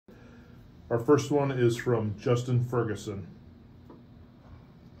Our first one is from Justin Ferguson.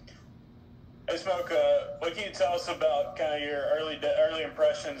 Hey, Smoke, what can you tell us about kind of your early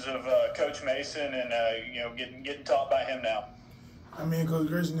impressions of Coach Mason and getting taught by him now? I mean, Coach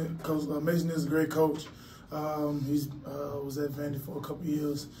Mason is a great coach. He was at Vandy for a couple of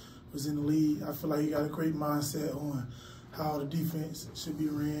years, was in the league. I feel like he got a great mindset on how the defense should be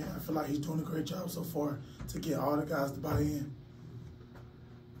ran. I feel like he's doing a great job so far to get all the guys to buy in.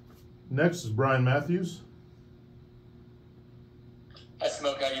 Next is Brian Matthews. Hi,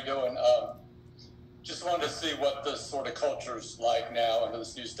 Smoke. How you doing? Just wanted to see what the sort of culture's like now under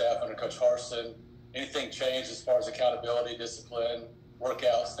this new staff under Coach Harsin. Anything changed as far as accountability, discipline,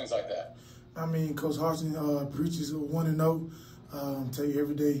 workouts, things like that? I mean, Coach Harsin preaches 1-0. Take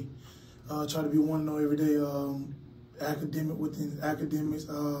every day. Try to be 1-0 every day. Academic within academics,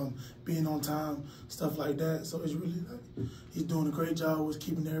 being on time, stuff like that. So it's really like he's doing a great job with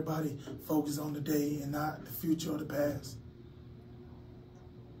keeping everybody focused on the day and not the future or the past.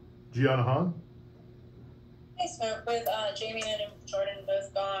 Gianna Hahn. Hey, Smoke, with Jamie and Jordan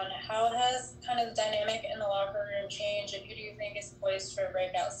both gone, how has kind of the dynamic in the locker room changed, and who do you think is poised for a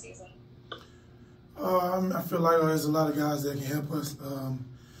breakout season? I feel like there's a lot of guys that can help us.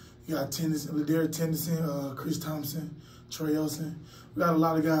 You got Derek Tennyson, Chris Thompson, Trey Elson. We got a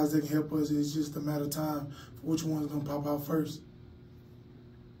lot of guys that can help us. It's just a matter of time for which one's going to pop out first.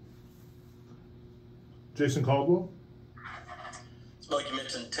 Jason Caldwell. Smoke, you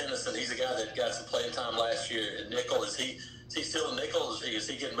mentioned Tennyson. He's a guy that got some playing time last year at nickel. Is he still a nickel? Is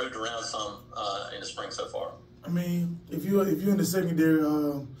he getting moved around some in the spring so far? I mean, if you're in the secondary,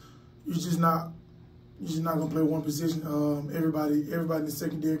 you're just not gonna play one position. Everybody in the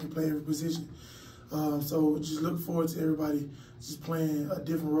secondary can play every position. So just look forward to everybody just playing a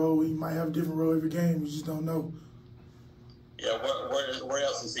different role. He might have a different role every game. You just don't know. Yeah, where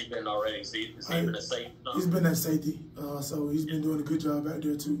else has he been already? Has he been at safety? He's been at safety, so he's been doing a good job back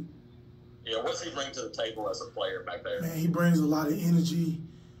there too. Yeah, what's he bring to the table as a player back there? Man, he brings a lot of energy.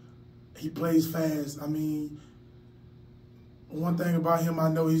 He plays fast. I mean, one thing about him, I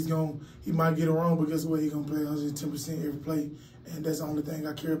know he might get it wrong, but guess what? He's going to play 110% every play, and that's the only thing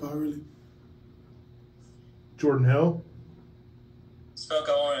I care about, really. Jordan Hill. Spoke,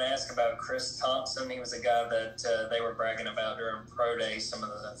 I wanted to ask about Chris Thompson. He was a guy that they were bragging about during Pro Day, some of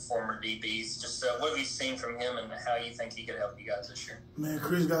the former DBs. Just what have you seen from him and how you think he could help you guys this year? Man,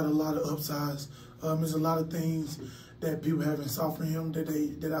 Chris got a lot of upsides. There's a lot of things that people haven't saw from him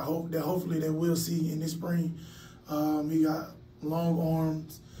that hopefully they will see in this spring. He got long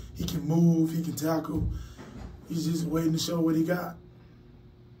arms. He can move. He can tackle. He's just waiting to show what he got.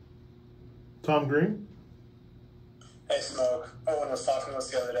 Tom Green. Hey, Smoke. Owen was talking to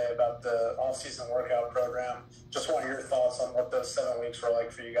us the other day about the off-season workout program. Just want your thoughts on what those 7 weeks were like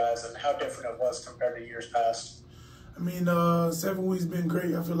for you guys and how different it was compared to years past. I mean, 7 weeks been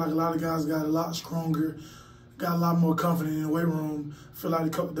great. I feel like a lot of guys got a lot stronger, got a lot more confident in the weight room. I feel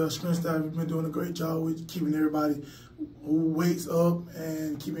like the strength staff has been doing a great job with keeping everybody who weights up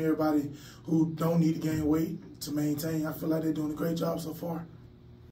and keeping everybody who don't need to gain weight to maintain. I feel like they're doing a great job so far.